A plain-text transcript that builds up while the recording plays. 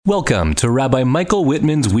Welcome to Rabbi Michael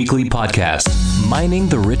Whitman's weekly podcast, Mining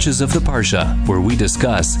the Riches of the Parsha, where we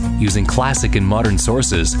discuss, using classic and modern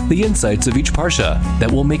sources, the insights of each Parsha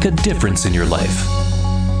that will make a difference in your life.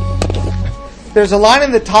 There's a line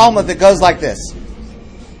in the Talmud that goes like this,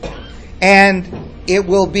 and it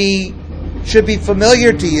should be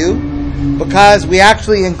familiar to you because we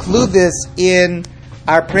actually include this in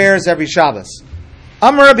our prayers every Shabbos.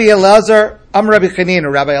 Rabbi Elazar, Rabbi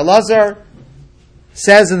Chanina. Rabbi Elazar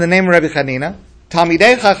says in the name of Rabbi Chanina,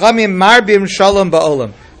 Talmidei Chachamim marbim shalom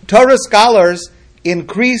ba'olam. Torah scholars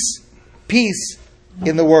increase peace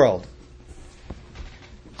in the world.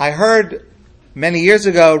 I heard many years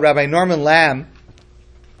ago Rabbi Norman Lamb,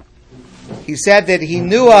 he said that he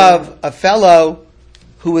knew of a fellow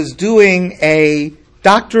who was doing a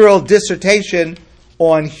doctoral dissertation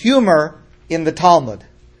on humor in the Talmud.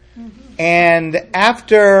 And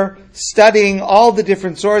after studying all the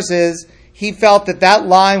different sources, he felt that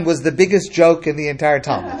line was the biggest joke in the entire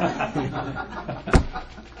Talmud.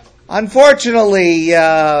 Unfortunately,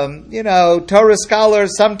 Torah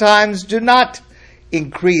scholars sometimes do not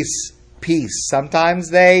increase peace. Sometimes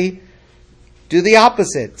they do the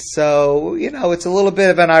opposite. So, it's a little bit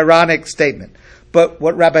of an ironic statement. But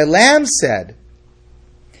what Rabbi Lamb said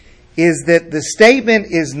is that the statement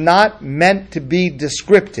is not meant to be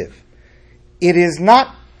descriptive. It is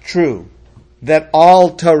not true that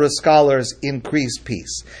all Torah scholars increase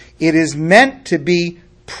peace. It is meant to be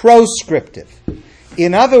proscriptive.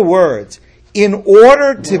 In other words, in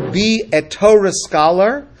order to be a Torah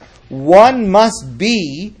scholar, one must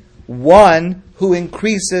be one who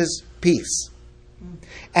increases peace.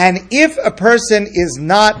 And if a person is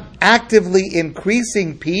not actively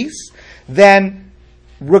increasing peace, then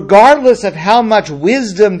regardless of how much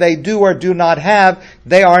wisdom they do or do not have,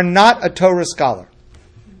 they are not a Torah scholar.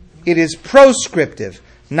 It is proscriptive,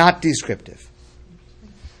 not descriptive.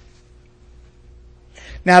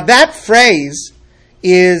 Now that phrase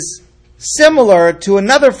is similar to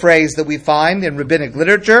another phrase that we find in rabbinic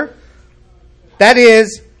literature. That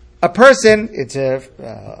is, a person, it's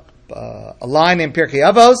a line in Pirkei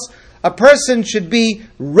Avos, a person should be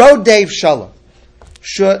rodev shalom.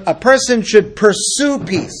 A person should pursue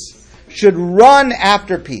peace, should run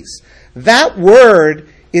after peace. That word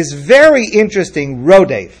is very interesting,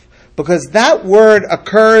 rodev, because that word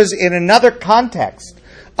occurs in another context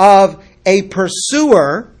of a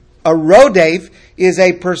pursuer. A rodev is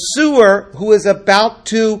a pursuer who is about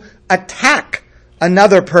to attack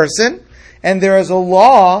another person, and there is a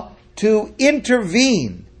law to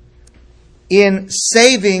intervene in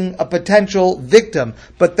saving a potential victim.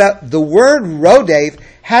 But the word rodev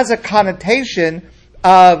has a connotation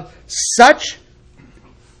of such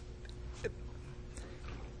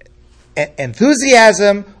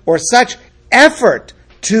enthusiasm or such effort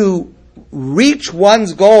to reach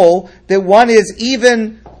one's goal that one is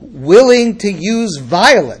even willing to use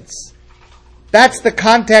violence. That's the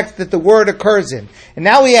context that the word occurs in. And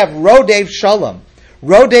now we have rodev shalom.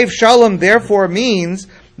 Rodev shalom therefore means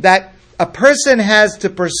that a person has to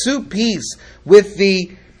pursue peace with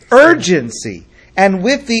the urgency and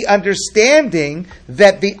with the understanding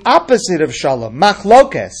that the opposite of shalom,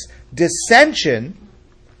 machlokes, dissension,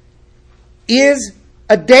 is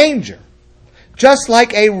a danger. Just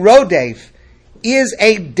like a rodev is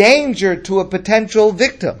a danger to a potential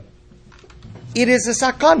victim. It is a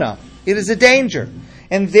sakana. It is a danger.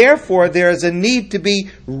 And therefore there is a need to be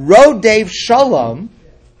rodev shalom,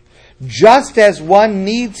 just as one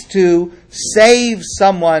needs to save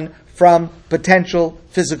someone from potential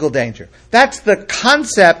physical danger. That's the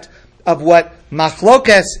concept of what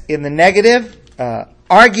machlokes in the negative,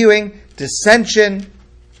 arguing, dissension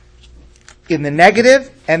in the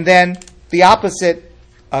negative, and then the opposite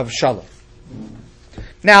of shalom.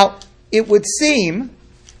 Now, it would seem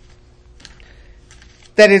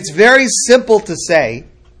that it's very simple to say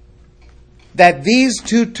that these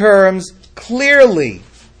two terms clearly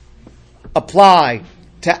apply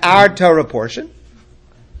to our Torah portion.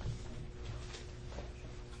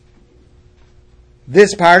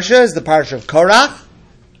 This parsha is the parsha of Korach,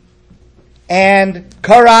 and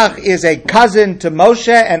Korach is a cousin to Moshe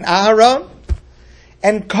and Aharon,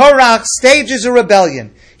 and Korach stages a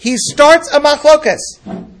rebellion. He starts a machlokes.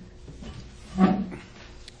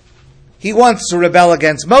 He wants to rebel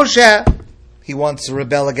against Moshe, he wants to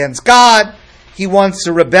rebel against God, he wants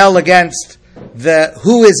to rebel against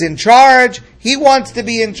who is in charge, he wants to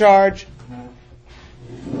be in charge.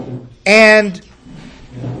 And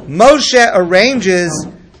Moshe arranges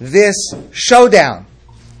this showdown.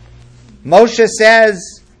 Moshe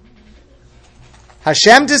says,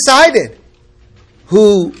 Hashem decided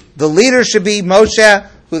who the leader should be, Moshe,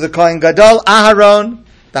 who the Kohen Gadol, Aharon,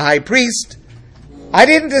 the high priest. I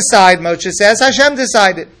didn't decide, Moshe says. Hashem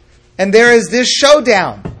decided. And there is this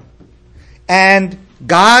showdown. And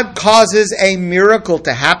God causes a miracle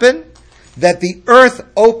to happen, that the earth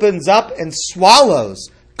opens up and swallows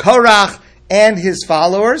Korach and his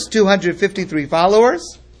followers, 253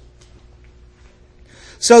 followers.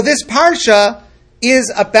 So this parsha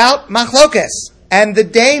is about machlokes and the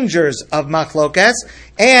dangers of machlokes,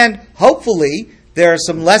 and hopefully there are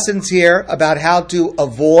some lessons here about how to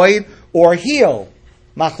avoid or heal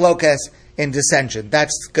machlokes and dissension.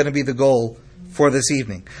 That's going to be the goal for this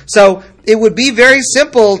evening. So it would be very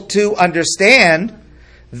simple to understand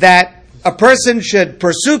that a person should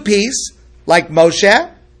pursue peace like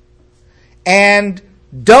Moshe, and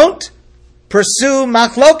don't pursue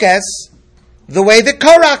machlokes the way that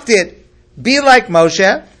Korach did. Be like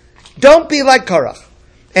Moshe. Don't be like Korach.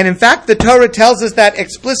 And in fact, the Torah tells us that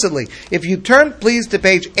explicitly. If you turn, please, to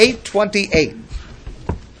page 828.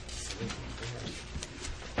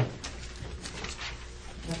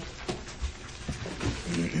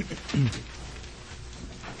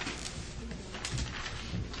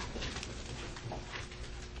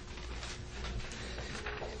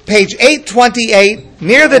 Page 828,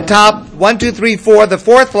 near the top, 1, 2, 3, 4, the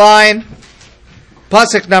fourth line,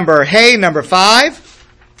 pasuk number, number 5.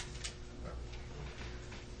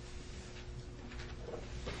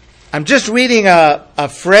 I'm just reading a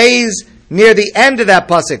phrase near the end of that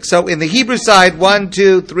pasuk. So in the Hebrew side, 1,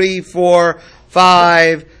 2, 3, 4,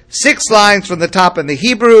 5, 6 lines from the top in the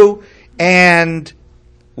Hebrew, and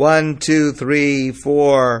 1, 2, 3,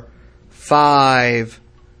 4, 5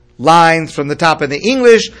 lines from the top in the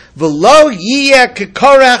English. V'lo yiyeh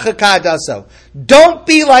kekorach hakadaso. Don't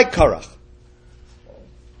be like Korach.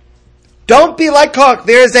 Don't be like Korach.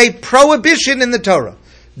 There is a prohibition in the Torah.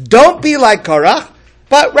 Don't be like Korach,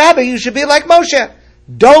 but rather you should be like Moshe.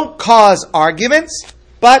 Don't cause arguments,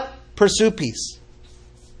 but pursue peace.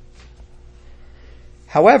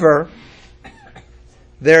 However,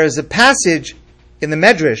 there is a passage in the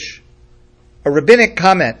Medrash, a rabbinic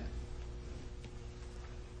comment,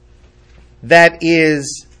 that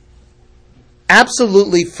is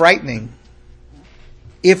absolutely frightening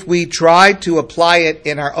if we try to apply it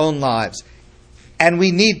in our own lives. And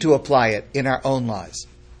we need to apply it in our own lives.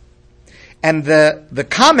 And the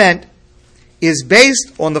comment is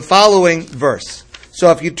based on the following verse. So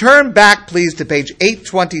if you turn back, please, to page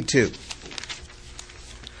 822.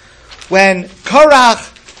 When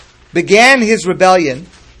Korach began his rebellion,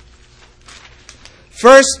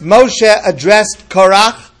 first Moshe addressed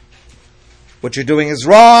Korach. What you're doing is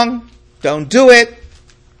wrong. Don't do it.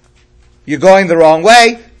 You're going the wrong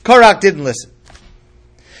way. Korach didn't listen.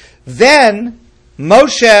 Then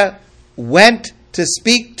Moshe went to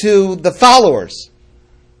speak to the followers.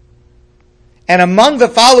 And among the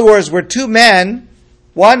followers were 2 men,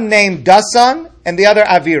 one named Dasan and the other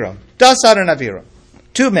Aviram. Dasan and Aviram.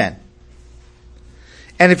 2 men.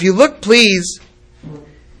 And if you look, please,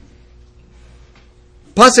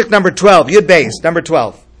 pasuk number 12, Yud Beis, number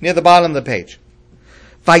 12. Near the bottom of the page.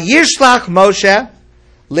 Vayishlach Moshe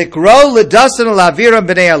likro l'dasan l'Aviram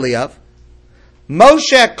b'nei Eliyav.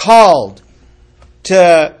 Moshe called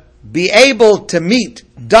to be able to meet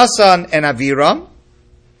Dasan and Aviram.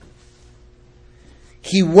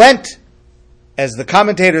 He went, as the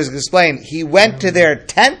commentators explain, he went to their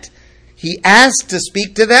tent. He asked to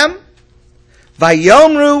speak to them.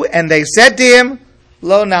 Vayomru, and they said to him,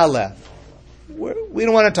 Lo na'aleh. We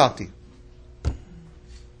don't want to talk to you.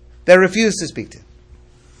 They refused to speak to him.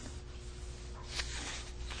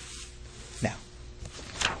 Now,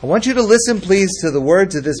 I want you to listen, please, to the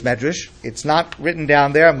words of this medrash. It's not written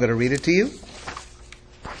down there. I'm going to read it to you.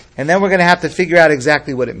 And then we're going to have to figure out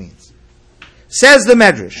exactly what it means. Says the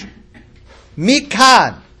medrash,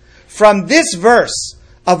 Mikan, from this verse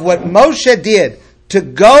of what Moshe did to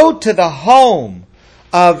go to the home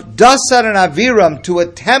of Dasan and Aviram to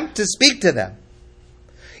attempt to speak to them,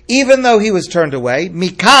 even though he was turned away,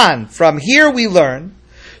 Mikan, from here we learn,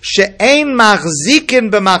 she'ein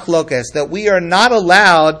machzikin b'machlokes, that we are not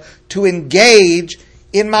allowed to engage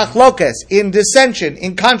in machlokes, in dissension,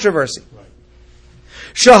 in controversy.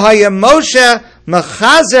 Shehaya Moshe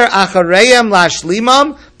mechazer achareim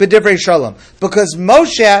lashlimam b'divrei shalom, because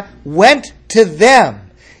Moshe went to them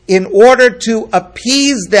in order to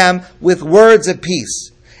appease them with words of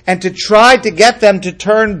peace, and to try to get them to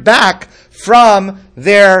turn back from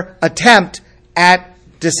their attempt at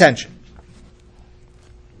dissension.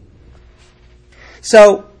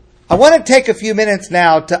 So, I want to take a few minutes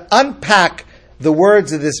now to unpack the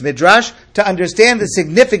words of this midrash to understand the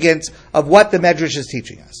significance of what the midrash is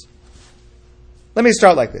teaching us. Let me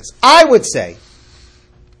start like this. I would say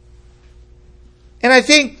And I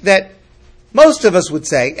think that most of us would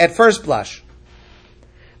say, at first blush,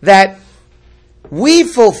 that we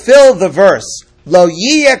fulfill the verse, Lo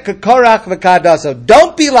yiyeh kekorach v'kadaso.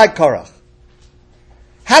 Don't be like Korach.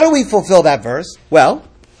 How do we fulfill that verse? Well,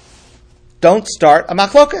 don't start a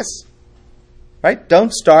machlokas. Right?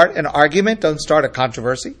 Don't start an argument. Don't start a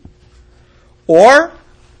controversy. Or,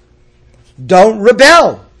 don't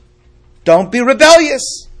rebel. Don't be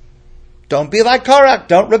rebellious. Don't be like Korach.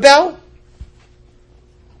 Don't rebel.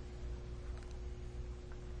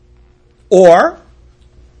 Or,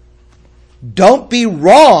 don't be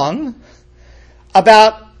wrong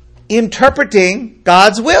about interpreting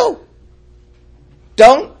God's will.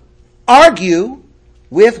 Don't argue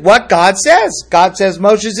with what God says. God says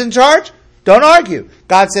Moshe's in charge. Don't argue.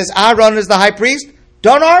 God says Aaron is the high priest.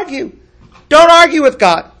 Don't argue. Don't argue with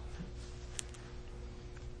God.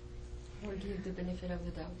 Or give the benefit of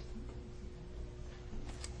the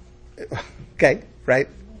doubt. Okay, right?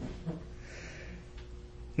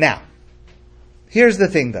 Now, here's the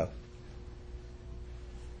thing though.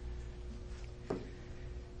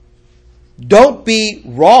 Don't be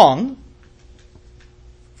wrong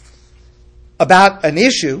about an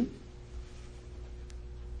issue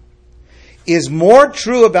is more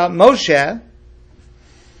true about Moshe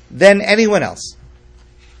than anyone else.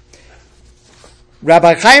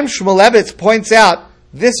 Rabbi Chaim Shmulevitz points out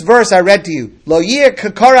this verse I read to you, Lo yiyeh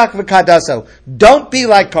kekorach v'kadaso. Don't be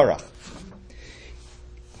like Korach.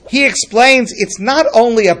 He explains it's not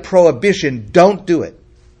only a prohibition, don't do it.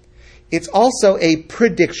 It's also a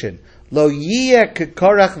prediction. Lo yiyeh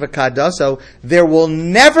kekorach v'kadaso. There will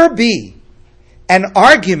never be an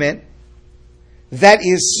argument that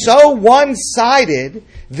is so one-sided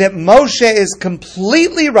that Moshe is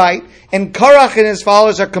completely right and Korach and his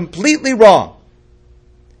followers are completely wrong.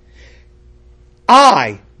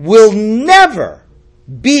 I will never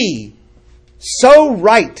be so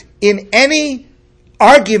right in any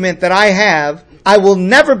argument that I have. I will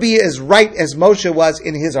never be as right as Moshe was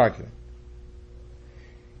in his argument.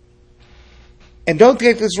 And don't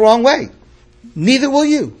take this the wrong way. Neither will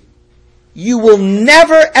you. You will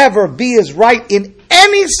never ever be as right in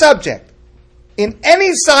any subject, in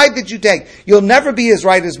any side that you take. You'll never be as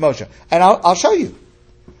right as Moshe. And I'll show you.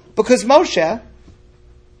 Because Moshe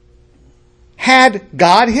had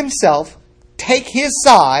God himself take his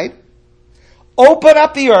side, open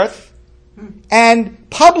up the earth, and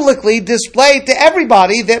publicly display to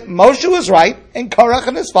everybody that Moshe was right and Korach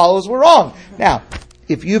and his followers were wrong. Now,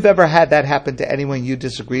 if you've ever had that happen to anyone you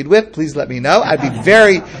disagreed with, please let me know. I'd be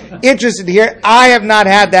very interested to hear. I have not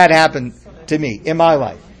had that happen to me in my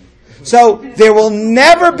life. So there will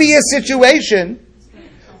never be a situation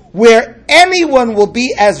where anyone will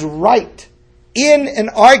be as right in an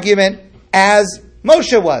argument as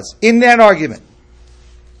Moshe was in that argument.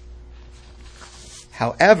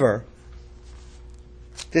 However,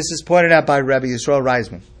 this is pointed out by Rabbi Yisrael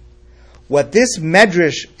Reisman. What this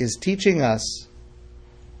medrash is teaching us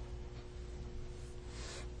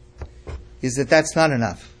is that that's not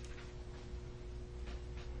enough.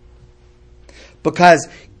 Because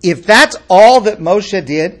if that's all that Moshe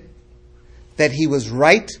did, that he was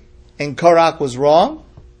right and Korach was wrong,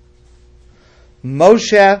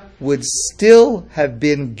 Moshe would still have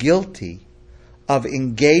been guilty of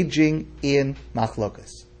engaging in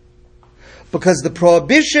machlokas. Because the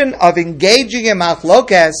prohibition of engaging in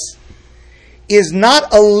machlokas is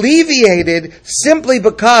not alleviated simply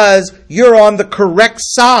because you're on the correct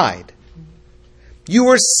side. You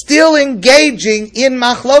are still engaging in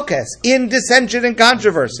machlokas, in dissension and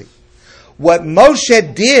controversy. What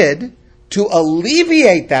Moshe did to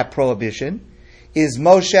alleviate that prohibition is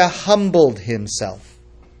Moshe humbled himself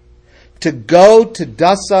to go to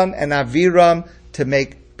Dasan and Aviram to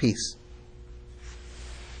make peace.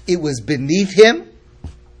 It was beneath him.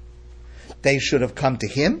 They should have come to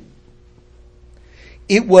him.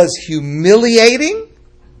 It was humiliating.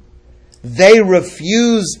 They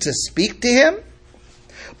refused to speak to him.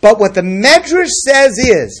 But what the Medrash says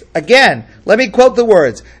is, again, let me quote the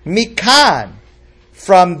words, Mikan,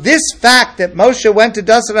 from this fact that Moshe went to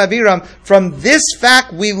Dasan Aviram, from this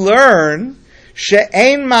fact we learn,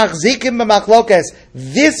 She'ein machzikim b'machlokas.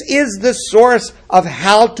 This is the source of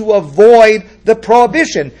how to avoid the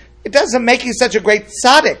prohibition. It doesn't make you such a great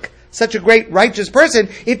tzaddik, such a great righteous person.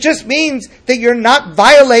 It just means that you're not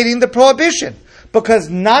violating the prohibition. Because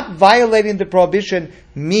not violating the prohibition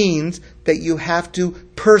means that you have to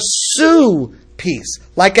pursue peace,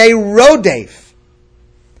 like a rodef,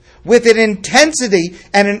 with an intensity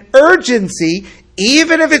and an urgency,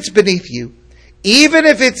 even if it's beneath you, even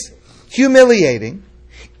if it's humiliating,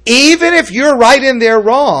 even if you're right and they're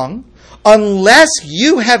wrong, unless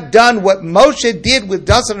you have done what Moshe did with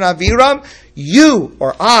Dasan and Aviram, you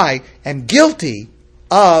or I am guilty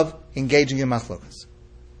of engaging in machlokas.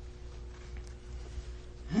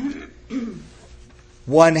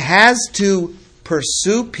 One has to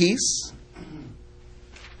pursue peace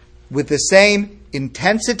with the same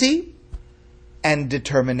intensity and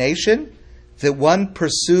determination that one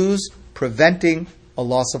pursues preventing a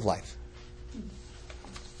loss of life.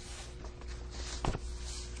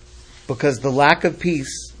 Because the lack of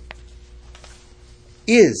peace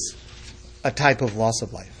is a type of loss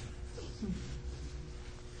of life.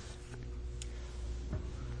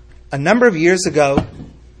 A number of years ago,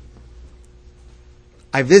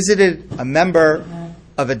 I visited a member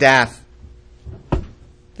of a DAF.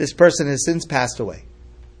 This person has since passed away.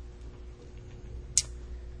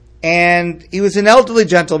 And he was an elderly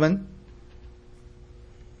gentleman.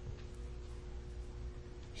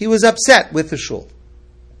 He was upset with the shul.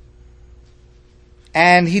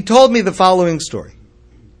 And he told me the following story.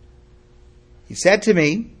 He said to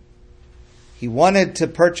me, he wanted to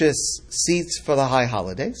purchase seats for the high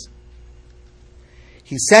holidays.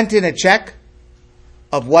 He sent in a check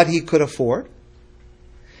of what he could afford.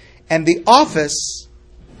 And the office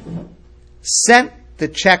sent the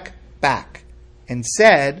check back and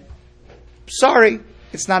said, sorry,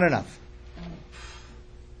 it's not enough.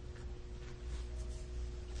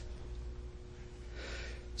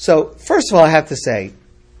 So, first of all, I have to say,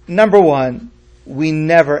 number one, we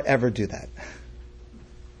never ever do that.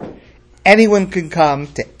 Anyone can come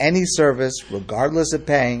to any service, regardless of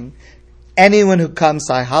paying. Anyone who comes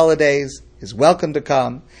to holidays is welcome to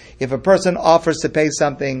come. If a person offers to pay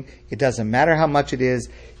something, it doesn't matter how much it is.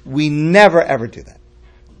 We never ever do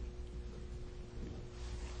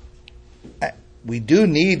that. We do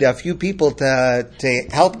need a few people to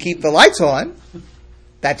help keep the lights on.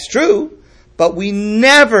 That's true. But we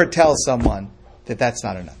never tell someone that that's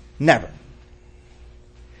not enough. Never.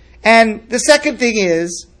 And the second thing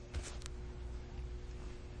is,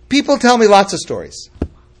 people tell me lots of stories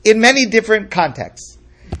in many different contexts.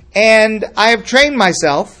 And I have trained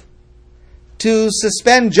myself to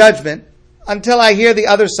suspend judgment until I hear the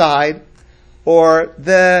other side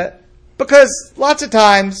because lots of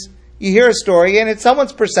times you hear a story and it's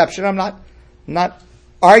someone's perception. I'm not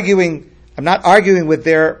arguing with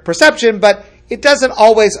their perception, but it doesn't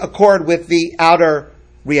always accord with the outer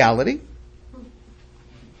reality.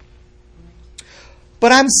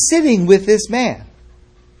 But I'm sitting with this man.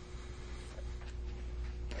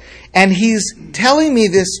 And he's telling me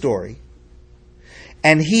this story.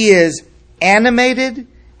 And he is animated,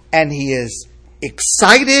 and he is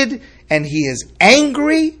excited, and he is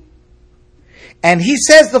angry. And he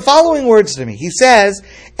says the following words to me. He says,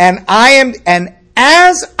 as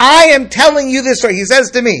I am telling you this story, he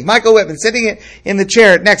says to me, Michael Whitman, sitting in the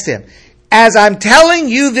chair next to him, as I'm telling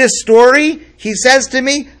you this story, he says to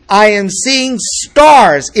me, I am seeing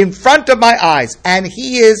stars in front of my eyes. And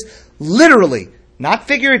he is literally, not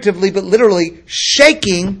figuratively, but literally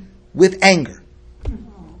shaking with anger.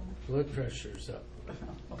 Blood pressure's up.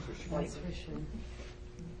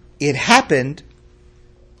 It happened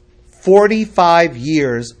 45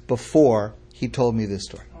 years before he told me this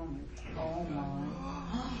story.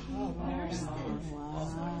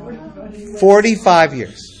 45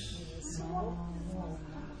 years.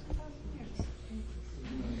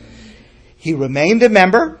 He remained a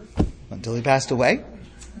member until he passed away.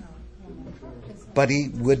 But he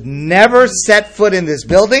would never set foot in this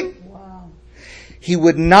building. He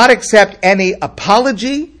would not accept any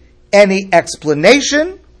apology, any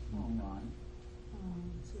explanation.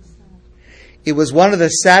 It was one of the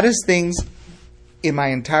saddest things in my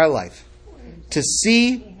entire life to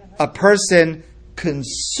see a person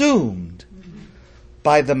consumed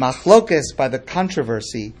by the machlokas, by the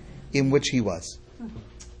controversy in which he was.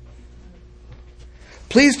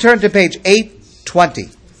 Please turn to page 820,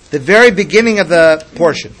 the very beginning of the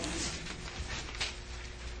portion.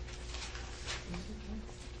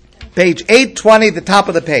 Page 820, the top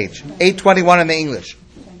of the page. 821 in the English.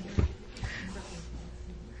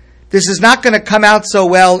 This is not going to come out so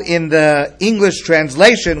well in the English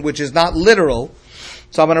translation, which is not literal,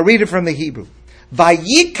 so I'm going to read it from the Hebrew.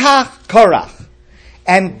 Vayikach Korach,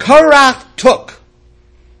 and Korach took.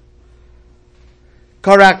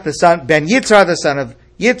 Korach, the son, Ben Yitzhar, the son of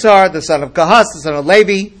Yitzhar, the son of Kahas, the son of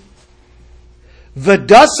Levi,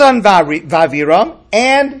 V'dasan v'Aviram,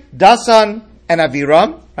 and Dasan and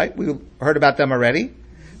Aviram, right? We heard about them already.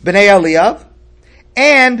 Bnei Eliav,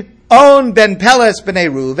 and On ben Peles bnei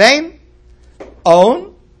Reuven.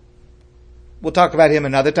 On, we'll talk about him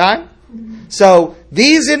another time. So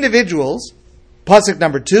these individuals Pasuk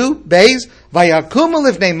number 2, Beis, Vayakumu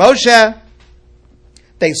lifnei Moshe.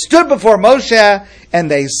 They stood before Moshe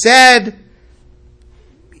and they said,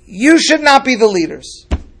 you should not be the leaders.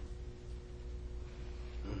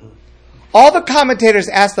 All the commentators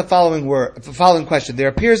ask the following question. There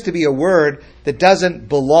appears to be a word that doesn't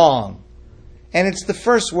belong. And it's the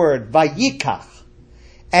first word, Vayikach.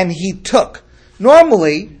 And he took.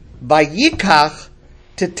 Normally, Vayikach,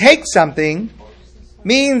 to take something,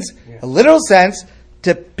 means, a literal sense,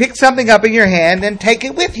 to pick something up in your hand and take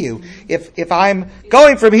it with you. If I'm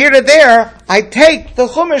going from here to there, I take the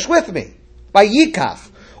Chumash with me. Vayikach.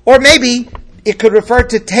 Or maybe it could refer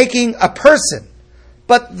to taking a person.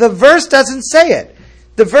 But the verse doesn't say it.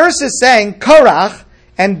 The verse is saying Korach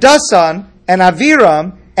and Dasan and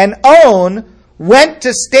Aviram and On went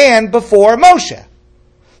to stand before Moshe.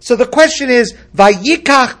 So the question is,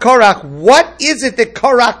 Vayikach Korach, what is it that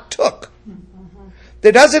Korach took?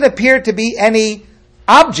 There doesn't appear to be any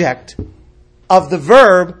object of the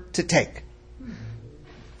verb to take.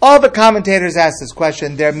 All the commentators ask this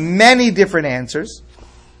question. There are many different answers.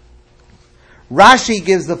 Rashi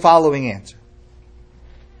gives the following answer.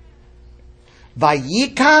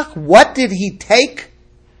 Vayikach, what did he take?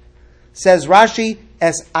 Says Rashi,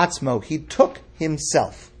 es atzmo. He took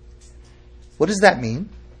himself. What does that mean?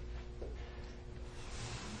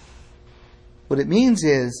 What it means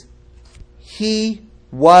is, he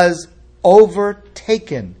was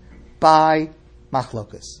overtaken by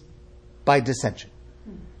machlokas, by dissension.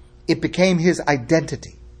 It became his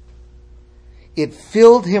identity. It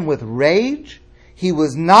filled him with rage. He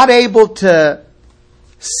was not able to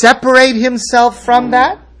separate himself from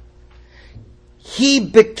that. He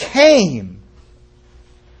became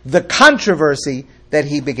the controversy that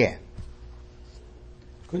he began.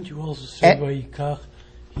 Couldn't you also say Vayikach,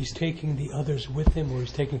 he's taking the others with him, or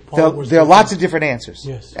he's taking followers? There are lots of different answers.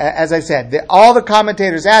 Yes. As I said, all the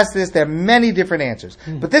commentators ask this. There are many different answers.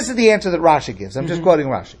 But this is the answer that Rashi gives. I'm just quoting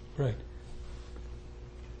Rashi. Right.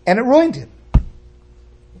 And it ruined him.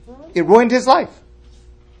 It ruined his life.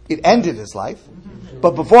 It ended his life.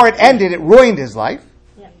 But before it ended, it ruined his life.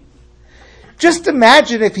 Yeah. Just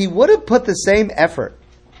imagine if he would have put the same effort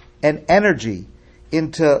and energy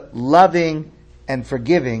into loving and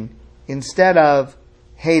forgiving instead of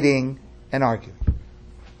hating and arguing.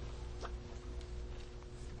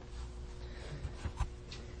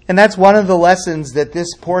 And that's one of the lessons that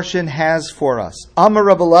this portion has for us. Amar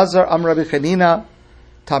Rabbi Lazar, Amar Rabbi Chanina,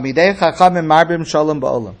 Talmidei Chachamim Marbim Shalom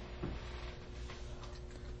Ba'olam.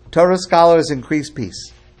 Torah scholars increase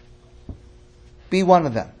peace. Be one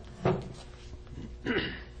of them.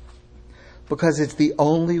 Because it's the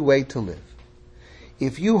only way to live.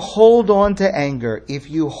 If you hold on to anger, if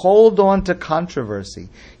you hold on to controversy,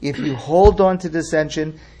 if you hold on to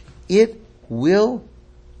dissension, it will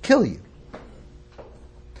kill you.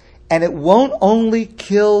 And it won't only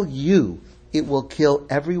kill you, it will kill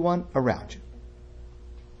everyone around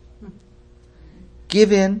you.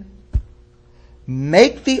 Give in.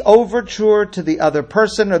 Make the overture to the other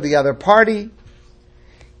person or the other party,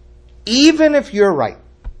 even if you're right.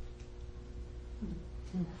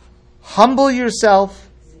 Humble yourself,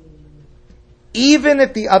 even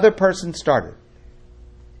if the other person started.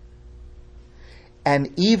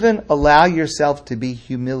 And even allow yourself to be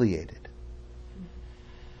humiliated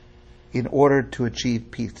in order to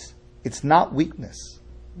achieve peace. It's not weakness.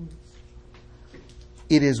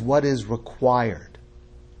 It is what is required.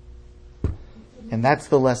 And that's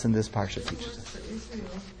the lesson this parsha teaches us.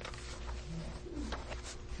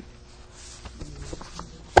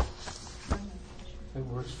 It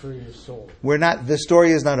works for your soul. The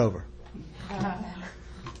story is not over.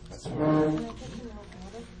 That's right.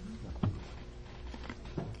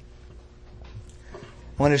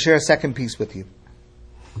 I want to share a second piece with you.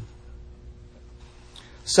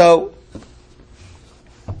 So,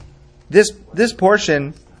 this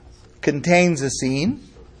portion contains a scene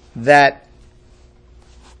that,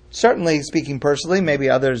 certainly speaking personally, maybe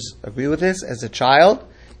others agree with this, as a child,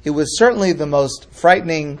 it was certainly the most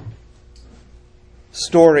frightening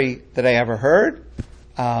story that I ever heard.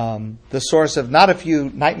 The source of not a few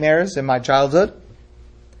nightmares in my childhood.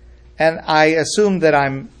 And I assume that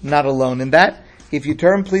I'm not alone in that. If you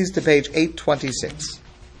turn, please, to page 826.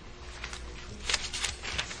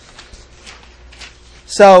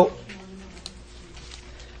 So,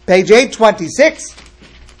 page 826,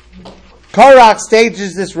 Korach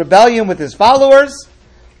stages this rebellion with his followers.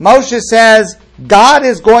 Moshe says, God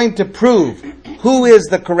is going to prove who is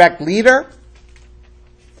the correct leader.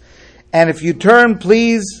 And if you turn,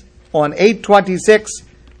 please, on 826,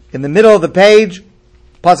 in the middle of the page,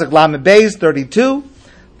 Pasuk Lamed Beis 32,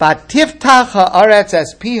 Vatiftach haaretz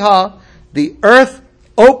es piha, the earth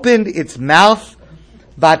opened its mouth,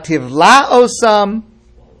 vativla osam,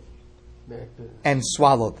 and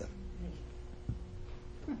swallowed them.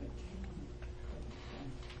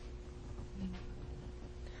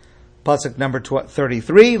 Pasuk number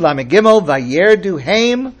 33, Lamed Gimel, Vayerdu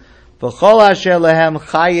Haim, V'chol asher lehem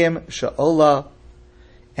chayim she'ola,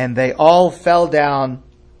 and they all fell down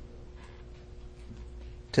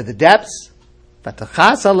to the depths,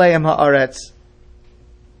 Vatachas aleim ha'aretz,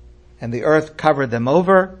 and the earth covered them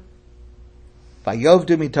over,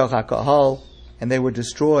 Vayovdu mitoch ha'kohol, and they were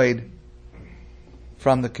destroyed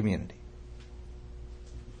from the community.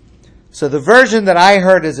 So the version that I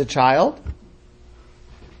heard as a child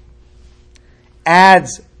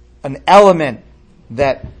adds an element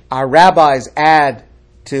that our rabbis add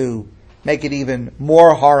to make it even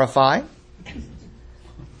more horrifying.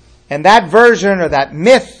 And that version or that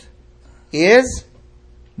myth is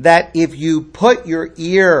that if you put your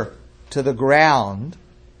ear to the ground,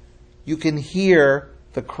 you can hear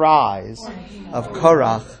the cries of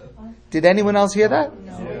Korach. Did anyone else hear that?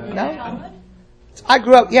 No? I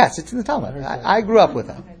grew up, yes, it's in the Talmud. I grew up with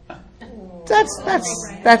that.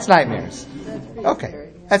 That's nightmares. Okay,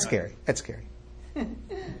 that's scary.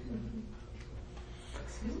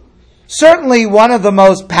 Certainly one of the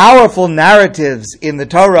most powerful narratives in the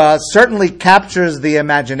Torah certainly captures the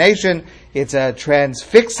imagination. It's a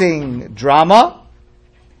transfixing drama.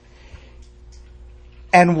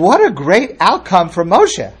 And what a great outcome for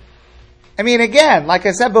Moshe. I mean, again, like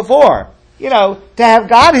I said before, to have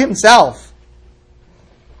God himself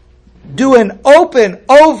do an open,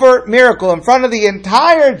 overt miracle in front of the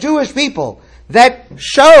entire Jewish people that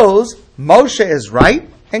shows Moshe is right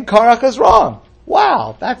and Korach is wrong.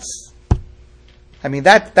 Wow, that's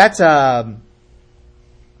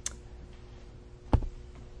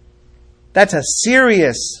a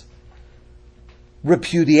serious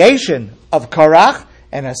repudiation of Korach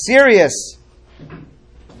and a serious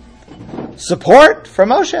support for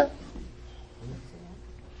Moshe.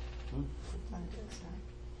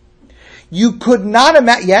 You could not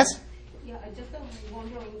imagine. Yes? Yeah, I just am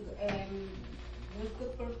wondering what's the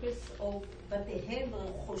purpose of Batehem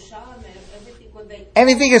or Chosham and everything when they...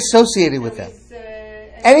 Anything associated with them.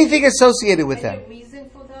 Anything associated with them. Any reason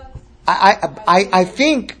for that? I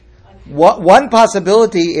think one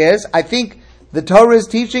possibility is, I think the Torah is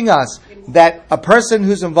teaching us that a person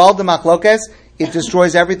who's involved in machlokes, it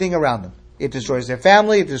destroys everything around them. It destroys their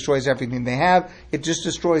family, it destroys everything they have, it just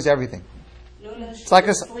destroys everything. It's like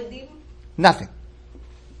nothing.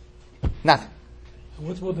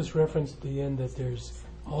 What's about this reference at the end that there's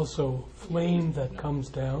also flame that comes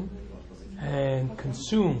down and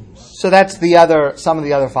consumes? So that's some of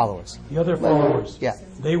the other followers. The other followers. Yeah.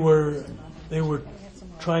 They were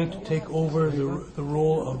trying to take over the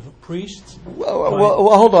role of priests. Well,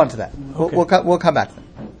 hold on to that. Okay. We'll come back to that.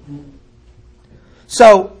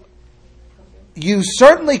 So you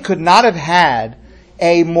certainly could not have had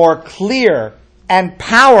a more clear and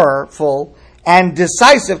powerful and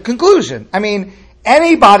decisive conclusion. I mean,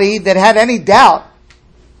 anybody that had any doubt,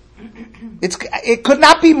 it could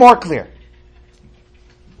not be more clear.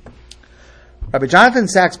 Rabbi Jonathan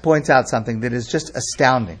Sachs points out something that is just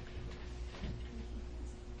astounding.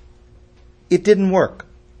 It didn't work.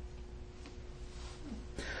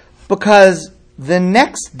 Because the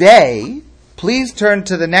next day, please turn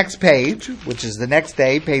to the next page, which is the next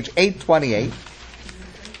day, page 828.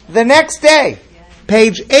 The next day,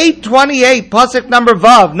 page 828, pasuk number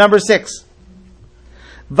Vav, number 6.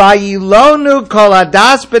 Vayilonu kol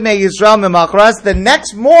hadas b'nei Yisrael memachras. The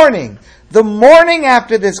next morning, the morning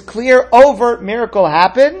after this clear, overt miracle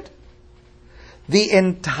happened, the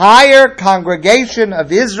entire congregation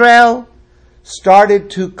of Israel started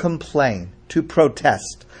to complain, to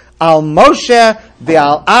protest. Al Moshe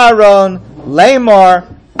ve'al Aaron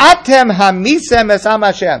lemor atem hamisem es am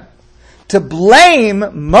Hashem. To blame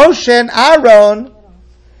Moshe and Aaron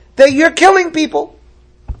that you're killing people.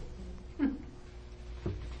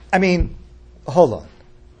 I mean, hold on.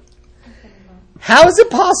 How is it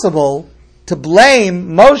possible to blame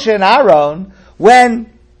Moshe and Aaron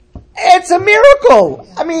when it's a miracle?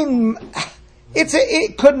 I mean,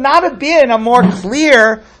 it could not have been a more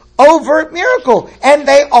clear, overt miracle. And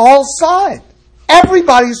they all saw it.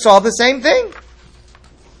 Everybody saw the same thing.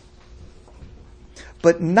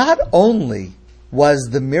 But not only was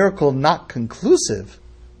the miracle not conclusive,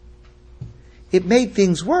 it made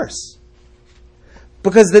things worse.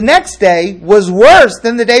 Because the next day was worse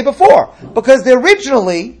than the day before. Because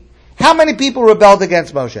originally, how many people rebelled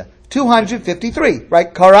against Moshe? 253,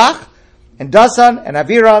 right? Korach, and Dasan, and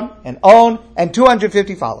Aviram, and On, and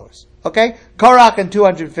 250 followers. Okay? Korach and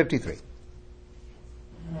 253.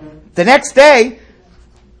 The next day,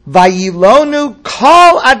 Vayilonu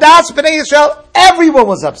kol adas b'nei Yisrael, everyone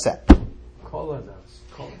was upset.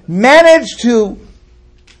 Managed to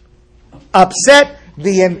upset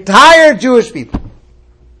the entire Jewish people.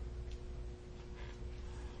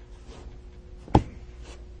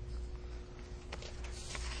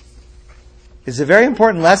 It's a very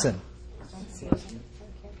important lesson.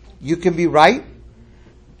 You can be right,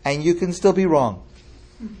 and you can still be wrong.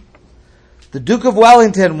 The Duke of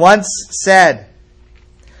Wellington once said,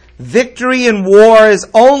 "Victory in war is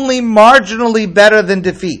only marginally better than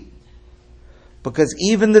defeat, because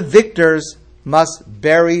even the victors must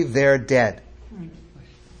bury their dead."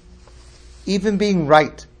 Even being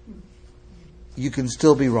right, you can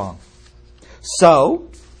still be wrong. So,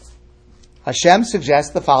 Hashem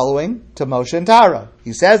suggests the following to Moshe and Aaron.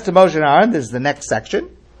 He says to Moshe and Aaron, this is the next section,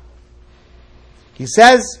 he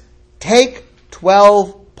says, take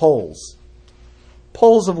 12 poles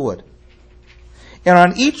of wood. And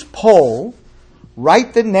on each pole,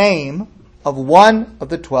 write the name of one of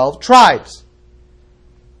the 12 tribes.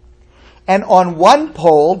 And on one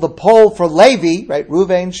pole, the pole for Levi, right,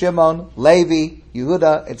 Reuven, Shimon, Levi,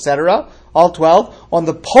 Yehuda, etc., all 12, on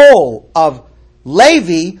the pole of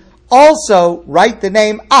Levi, also write the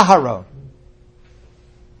name Aharon.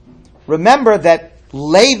 Remember that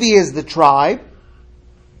Levi is the tribe,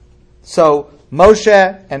 so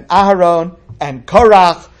Moshe and Aharon and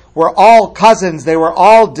Korach were all cousins, they were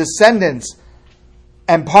all descendants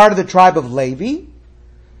and part of the tribe of Levi.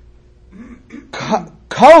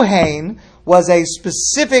 Kohen was a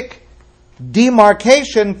specific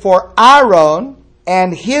demarcation for Aaron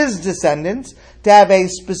and his descendants to have a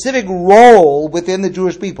specific role within the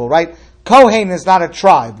Jewish people, right? Kohen is not a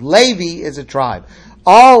tribe. Levi is a tribe.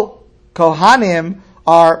 All Kohanim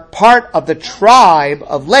are part of the tribe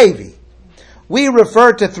of Levi. We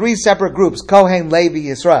refer to 3 separate groups, Kohen, Levi,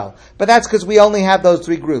 Israel. But that's because we only have those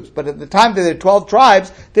 3 groups. But at the time that there are 12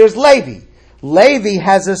 tribes, there's Levi. Levi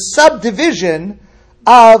has a subdivision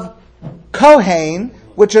of Kohen,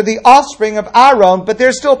 which are the offspring of Aaron, but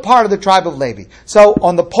they're still part of the tribe of Levi. So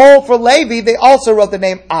on the pole for Levi, they also wrote the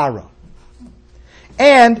name Aaron.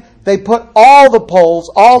 And they put all the poles,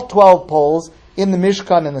 all 12 poles, in the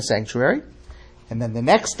Mishkan in the sanctuary. And then the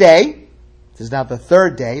next day, this is now the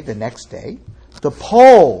 3rd day, the next day, the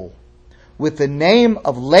pole with the name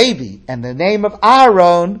of Levi and the name of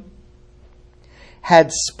Aaron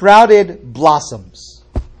had sprouted blossoms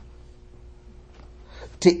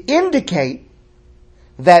to indicate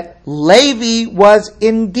that Levi was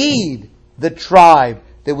indeed the tribe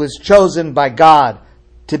that was chosen by God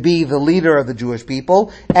to be the leader of the Jewish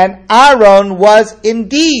people, and Aaron was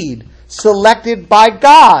indeed selected by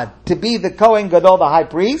God to be the Kohen Gadol, the high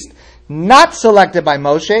priest, not selected by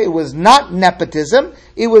Moshe. It was not nepotism.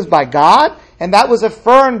 It was by God, and that was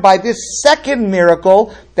affirmed by this second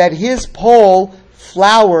miracle that his pole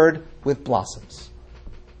flowered with blossoms.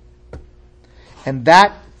 And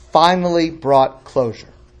that finally brought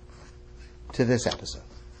closure to this episode.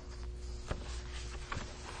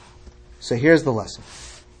 So here's the lesson.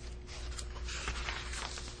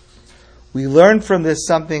 We learn from this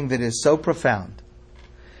something that is so profound.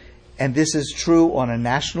 And this is true on a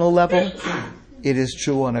national level. It is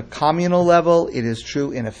true on a communal level. It is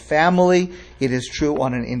true in a family. It is true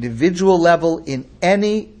on an individual level in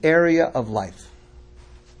any area of life.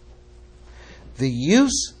 The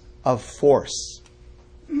use of force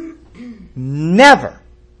never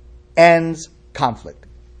ends conflict.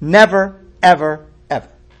 Never, ever, ever.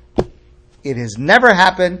 It has never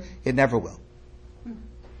happened. It never will.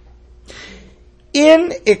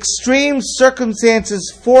 In extreme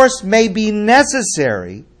circumstances, force may be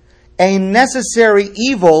necessary, a necessary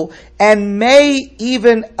evil, and may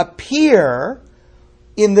even appear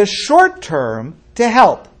in the short term to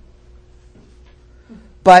help.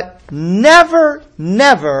 But never,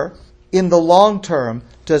 never in the long term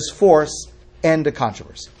does force end a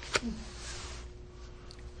controversy.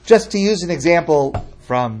 Just to use an example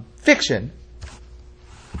from fiction,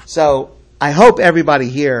 so I hope everybody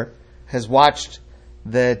here has watched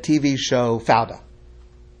the TV show Fauda.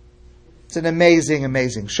 It's an amazing,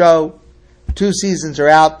 amazing show. 2 seasons are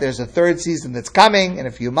out. There's a 3rd season that's coming in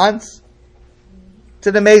a few months. It's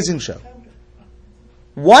an amazing show.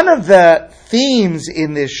 One of the themes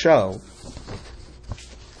in this show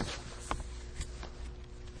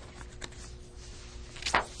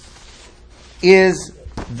is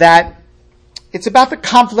that it's about the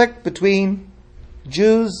conflict between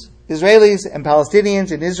Jews, Israelis, and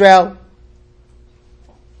Palestinians in Israel.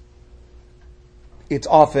 It's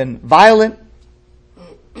often violent.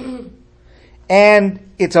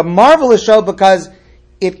 And it's a marvelous show because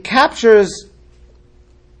it captures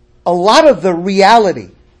a lot of the reality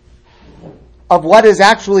of what is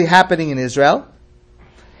actually happening in Israel.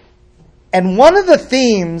 And one of the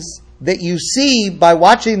themes that you see by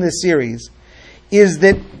watching this series is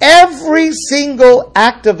that every single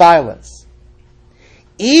act of violence,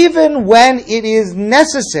 even when it is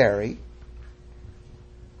necessary,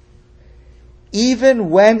 even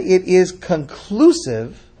when it is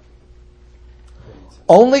conclusive,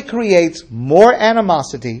 only creates more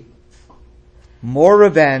animosity, more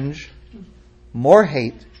revenge, more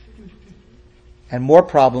hate, and more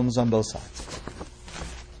problems on both sides.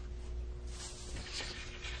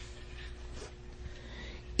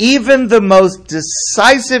 Even the most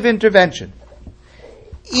decisive intervention,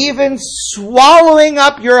 even swallowing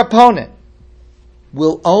up your opponent,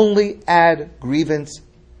 will only add grievance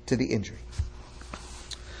to the injury.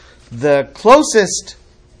 The closest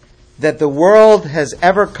that the world has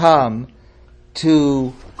ever come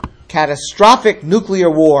to catastrophic nuclear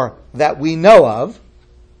war that we know of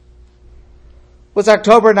was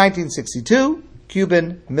October 1962,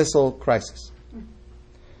 Cuban Missile Crisis.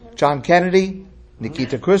 John Kennedy,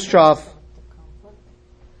 Nikita Khrushchev,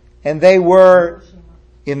 and they were,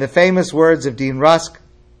 in the famous words of Dean Rusk,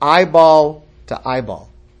 eyeball to eyeball.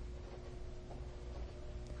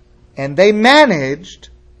 And they managed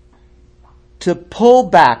to pull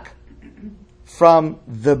back from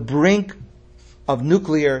the brink of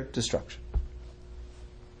nuclear destruction.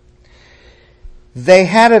 They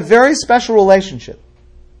had a very special relationship,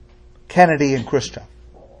 Kennedy and Khrushchev.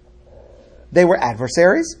 They were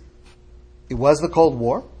adversaries. It was the Cold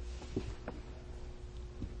War.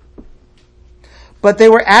 But they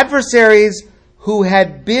were adversaries who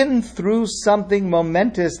had been through something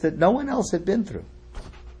momentous that no one else had been through.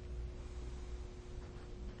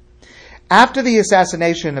 After the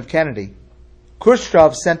assassination of Kennedy,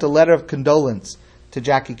 Khrushchev sent a letter of condolence to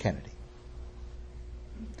Jackie Kennedy.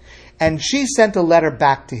 And she sent a letter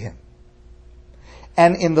back to him.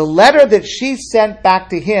 And in the letter that she sent back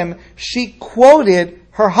to him, she quoted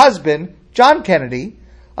her husband, John Kennedy,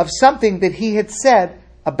 of something that he had said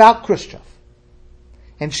about Khrushchev.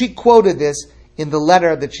 And she quoted this in the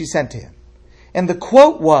letter that she sent to him. And the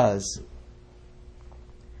quote was,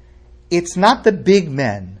 "It's not the big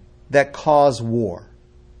men that cause war.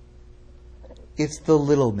 It's the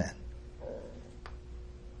little men."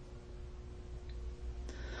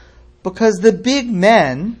 Because the big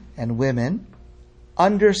men and women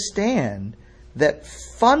understand that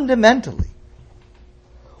fundamentally,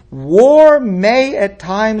 war may at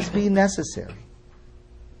times be necessary,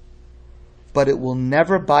 but it will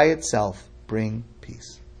never by itself bring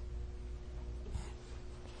peace.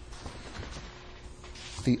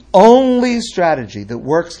 The only strategy that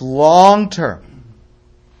works long term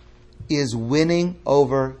is winning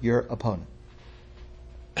over your opponent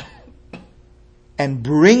and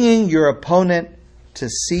bringing your opponent to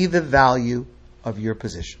see the value of your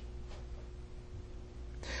position.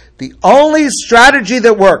 The only strategy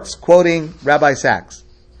that works, quoting Rabbi Sachs,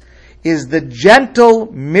 is the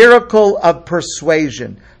gentle miracle of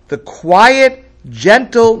persuasion, the quiet,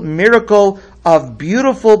 gentle miracle of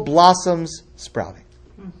beautiful blossoms sprouting.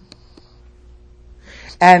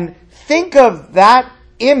 And think of that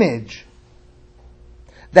image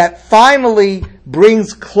that finally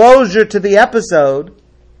brings closure to the episode,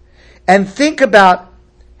 and think about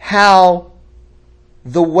how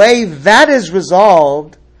the way that is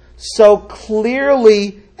resolved so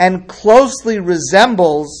clearly and closely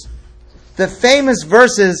resembles the famous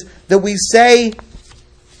verses that we say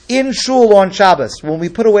in shul on Shabbos when we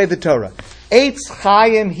put away the Torah. Eitz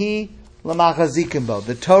chayim hi l'machazikim bo.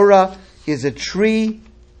 The Torah is a tree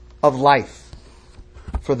of life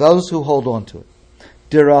for those who hold on to it.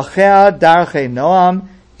 Derachea darchei noam.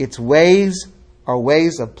 Its ways are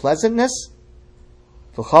ways of pleasantness.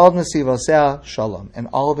 V'chol nesivosea shalom. And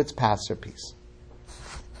all of its paths are peace.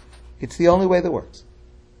 It's the only way that works.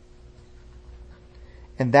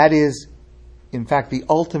 And that is, in fact, the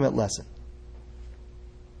ultimate lesson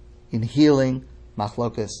in healing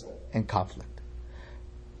machlokas and conflict.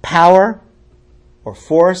 Power or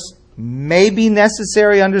force may be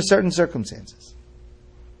necessary under certain circumstances,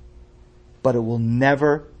 but it will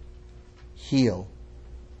never heal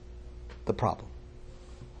the problem.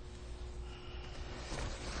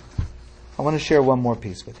 I want to share one more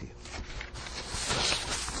piece with you.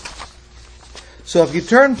 So if you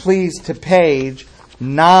turn, please, to page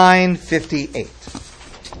 958.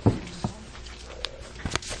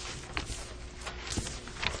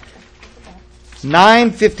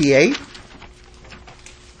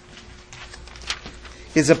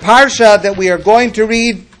 Is a parsha that we are going to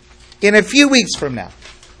read in a few weeks from now.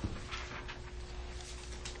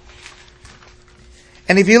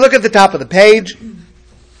 And if you look at the top of the page,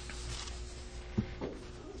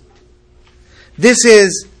 this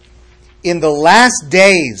is in the last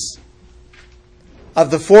days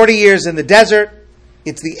of the 40 years in the desert.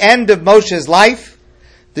 It's the end of Moshe's life.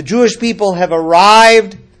 The Jewish people have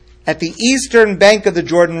arrived at the eastern bank of the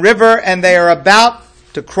Jordan River, and they are about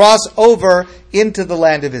to cross over into the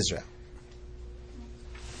land of Israel.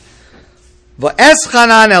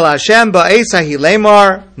 V'eschanan el Hashem ba'esa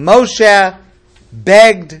hilemar. Moshe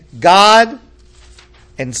begged God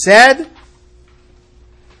and said,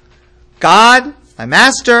 God, my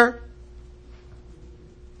master.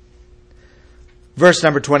 Verse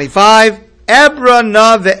number 25, Ebra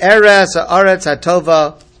na ve'eres ha'aretz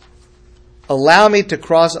ha'tova. Allow me to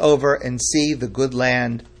cross over and see the good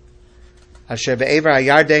land. Asher be'ever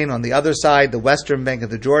ha'yarden, on the other side, the western bank of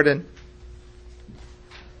the Jordan.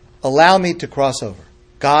 Allow me to cross over.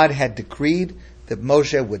 God had decreed that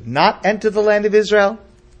Moshe would not enter the land of Israel.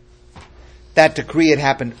 That decree had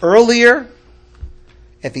happened earlier.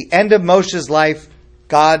 At the end of Moshe's life,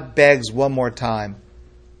 God begs one more time,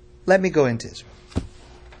 let me go into Israel.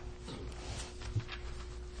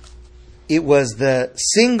 It was the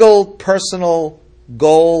single personal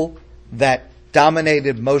goal that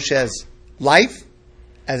dominated Moshe's life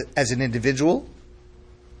as an individual.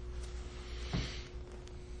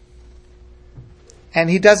 And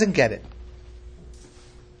he doesn't get it.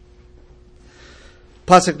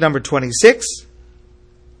 Pasuk number 26.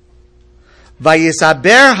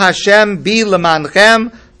 Vayisaber Hashem bi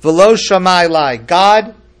lemanchem v'lo shamai lai.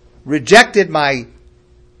 God rejected my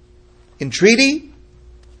entreaty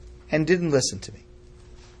and didn't listen to me.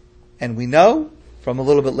 And we know from a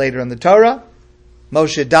little bit later in the Torah,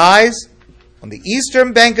 Moshe dies on the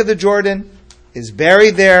eastern bank of the Jordan, is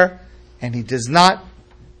buried there, and he does not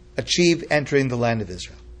achieve entering the land of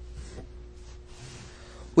Israel.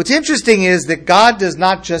 What's interesting is that God does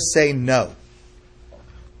not just say no.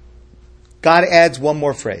 God adds one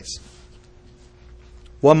more phrase.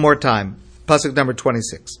 One more time. Pasuk number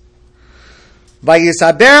 26.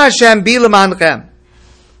 Vayisaber Hashem bi lemanchem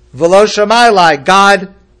v'lo shamai lai.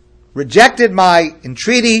 God rejected my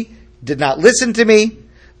entreaty, did not listen to me.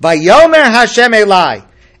 Vayomer Hashem elai.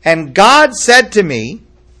 And God said to me,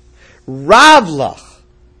 Rav lach.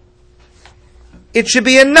 It should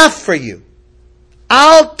be enough for you.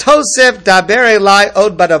 Al tosef daber elai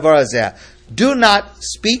od badavar hazeh. Do not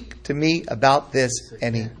speak to me about this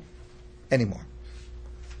anymore.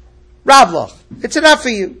 Rav lach. It's enough for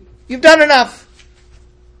you. You've done enough.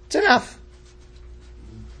 It's enough.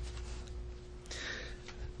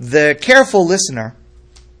 The careful listener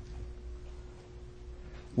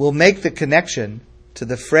will make the connection to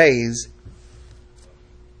the phrase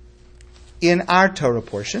in our Torah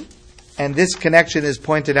portion, and this connection is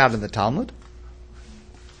pointed out in the Talmud.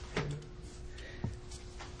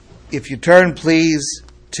 If you turn, please,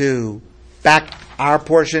 to back our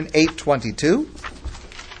portion, 8:22.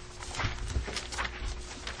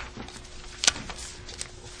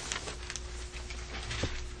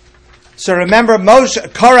 So remember,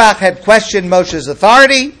 Korach had questioned Moshe's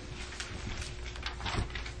authority.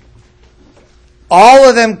 All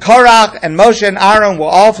of them, Korach and Moshe and Aaron, were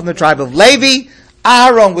all from the tribe of Levi.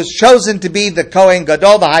 Aaron was chosen to be the Kohen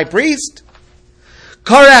Gadol, the high priest.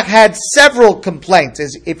 Korach had several complaints.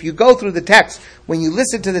 As if you go through the text, when you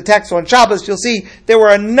listen to the text on Shabbos, you'll see there were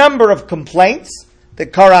a number of complaints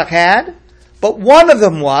that Korach had. But one of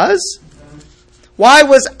them was, why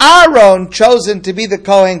was Aaron chosen to be the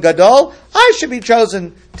Kohen Gadol? I should be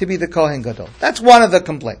chosen to be the Kohen Gadol. That's one of the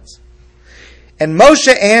complaints. And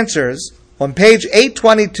Moshe answers on page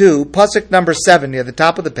 822, pasuk number 7, near the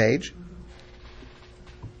top of the page.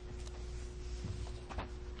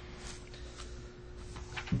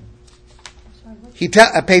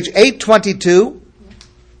 Page 822,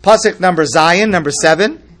 pasuk number Zion, number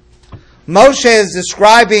 7. Moshe is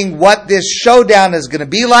describing what this showdown is going to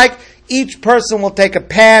be like. Each person will take a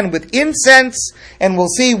pan with incense, and we'll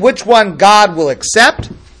see which one God will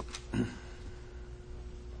accept.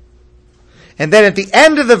 And then at the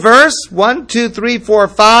end of the verse, 1, 2, 3, 4,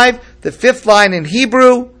 5, the fifth line in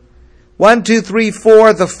Hebrew, 1, 2, 3,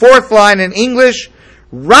 4, the fourth line in English,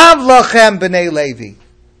 Rav lachem b'nei Levi.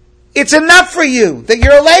 It's enough for you that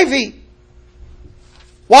you're a Levi.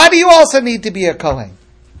 Why do you also need to be a Kohen?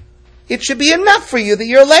 It should be enough for you that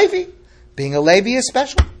you're a Levi. Being a Levi is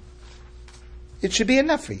special. It should be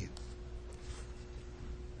enough for you.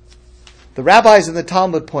 The rabbis in the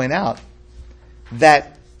Talmud point out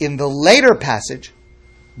that in the later passage,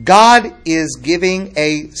 God is giving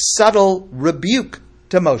a subtle rebuke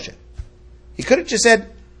to Moshe. He could have just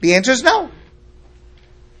said, the answer is no.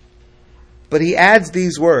 But he adds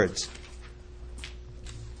these words.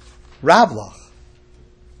 Ravloch.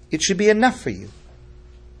 It should be enough for you.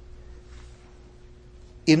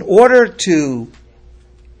 In order to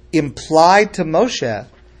imply to Moshe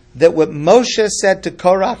that what Moshe said to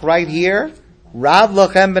Korach right here, Rav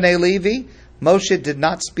Lochem b'nei Levi, Moshe did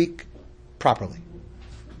not speak properly.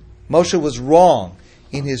 Moshe was wrong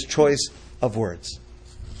in his choice of words.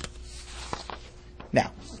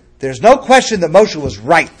 Now, there's no question that Moshe was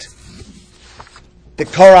right, that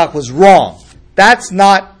Korach was wrong. That's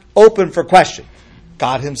not open for question.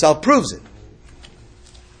 God himself proves it.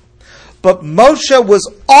 But Moshe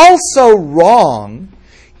was also wrong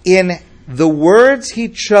in the words he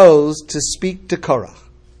chose to speak to Korach.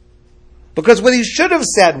 Because what he should have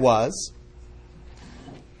said was,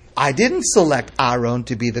 I didn't select Aaron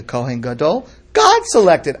to be the Kohen Gadol. God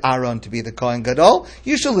selected Aaron to be the Kohen Gadol.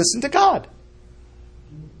 You should listen to God.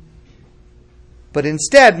 But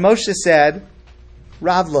instead, Moshe said,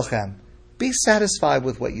 Rav Lochem, be satisfied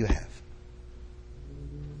with what you have.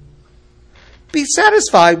 Be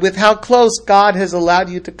satisfied with how close God has allowed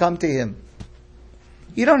you to come to Him.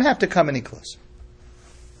 You don't have to come any closer.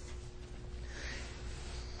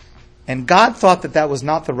 And God thought that that was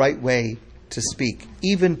not the right way to speak,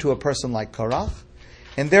 even to a person like Korach.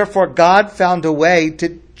 And therefore God found a way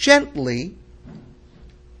to gently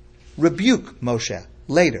rebuke Moshe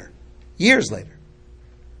later, years later.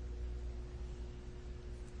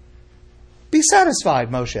 Be satisfied,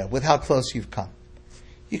 Moshe, with how close you've come.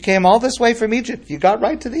 You came all this way from Egypt. You got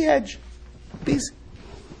right to the edge.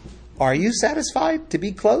 Are you satisfied to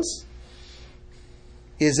be close?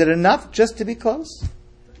 Is it enough just to be close?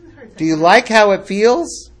 Do you like how it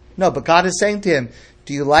feels? No, but God is saying to him,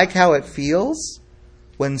 do you like how it feels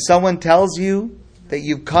when someone tells you that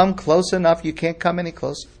you've come close enough, you can't come any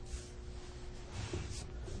closer?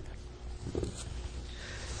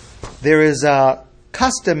 There is a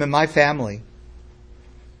custom in my family.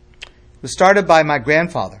 It was started by my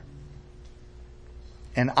grandfather,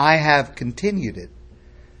 and I have continued it.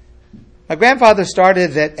 My grandfather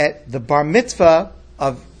started that at the bar mitzvah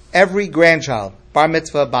of every grandchild, bar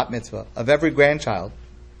mitzvah, bat mitzvah, of every grandchild,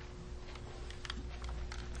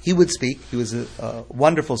 he would speak. He was a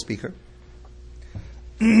wonderful speaker.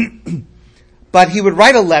 But he would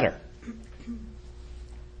write a letter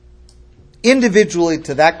individually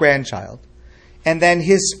to that grandchild, and then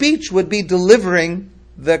his speech would be delivering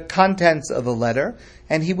the contents of the letter,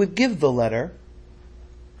 and he would give the letter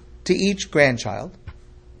to each grandchild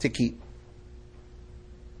to keep.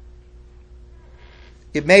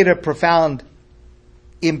 It made a profound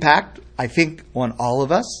impact, I think, on all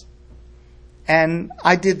of us. And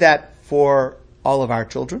I did that for all of our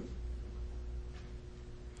children.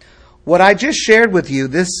 What I just shared with you,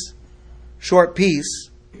 this short piece,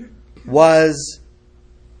 was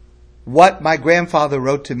what my grandfather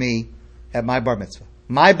wrote to me at my bar mitzvah.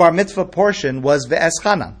 My bar mitzvah portion was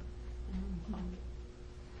Ve'eschanan.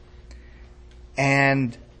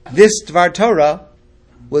 And this Dvar Torah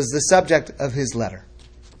was the subject of his letter.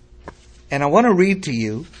 And I want to read to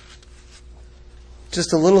you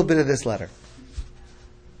just a little bit of this letter.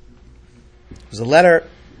 It was a letter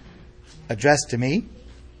addressed to me.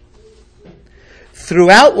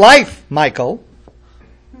 Throughout life, Michael,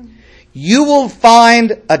 you will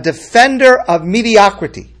find a defender of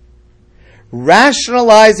mediocrity,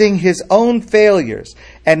 rationalizing his own failures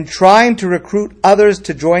and trying to recruit others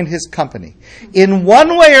to join his company. In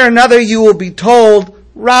one way or another, you will be told,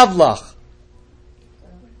 Ravlach.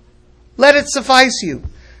 Let it suffice you.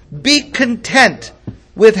 Be content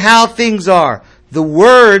with how things are. The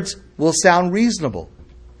words will sound reasonable.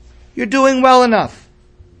 You're doing well enough.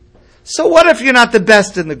 So what if you're not the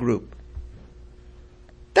best in the group?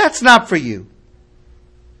 That's not for you.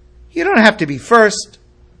 You don't have to be first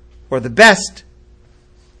or the best.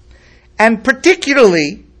 And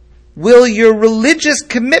particularly, will your religious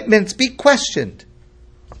commitments be questioned?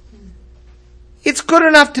 It's good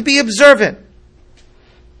enough to be observant.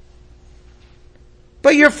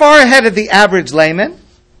 But you're far ahead of the average layman.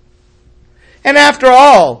 And after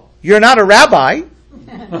all, you're not a rabbi.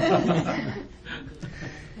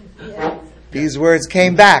 These words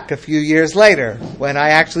came back a few years later when I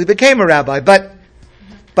actually became a rabbi. But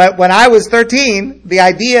when I was 13, the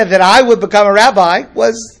idea that I would become a rabbi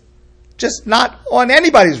was just not on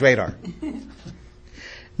anybody's radar.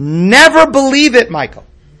 Never believe it, Michael.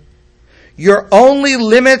 Your only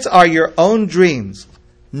limits are your own dreams.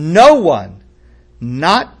 No one,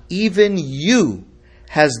 not even you,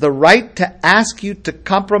 has the right to ask you to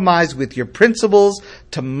compromise with your principles,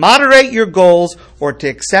 to moderate your goals, or to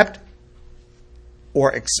accept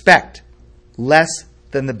or expect less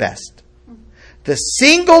than the best. The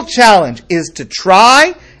single challenge is to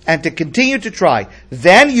try and to continue to try.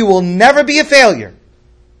 Then you will never be a failure,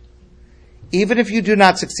 even if you do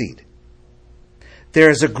not succeed. There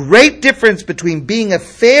is a great difference between being a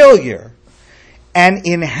failure and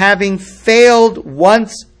in having failed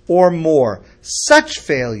once or more. Such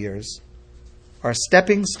failures are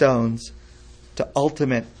stepping stones to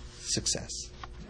ultimate success.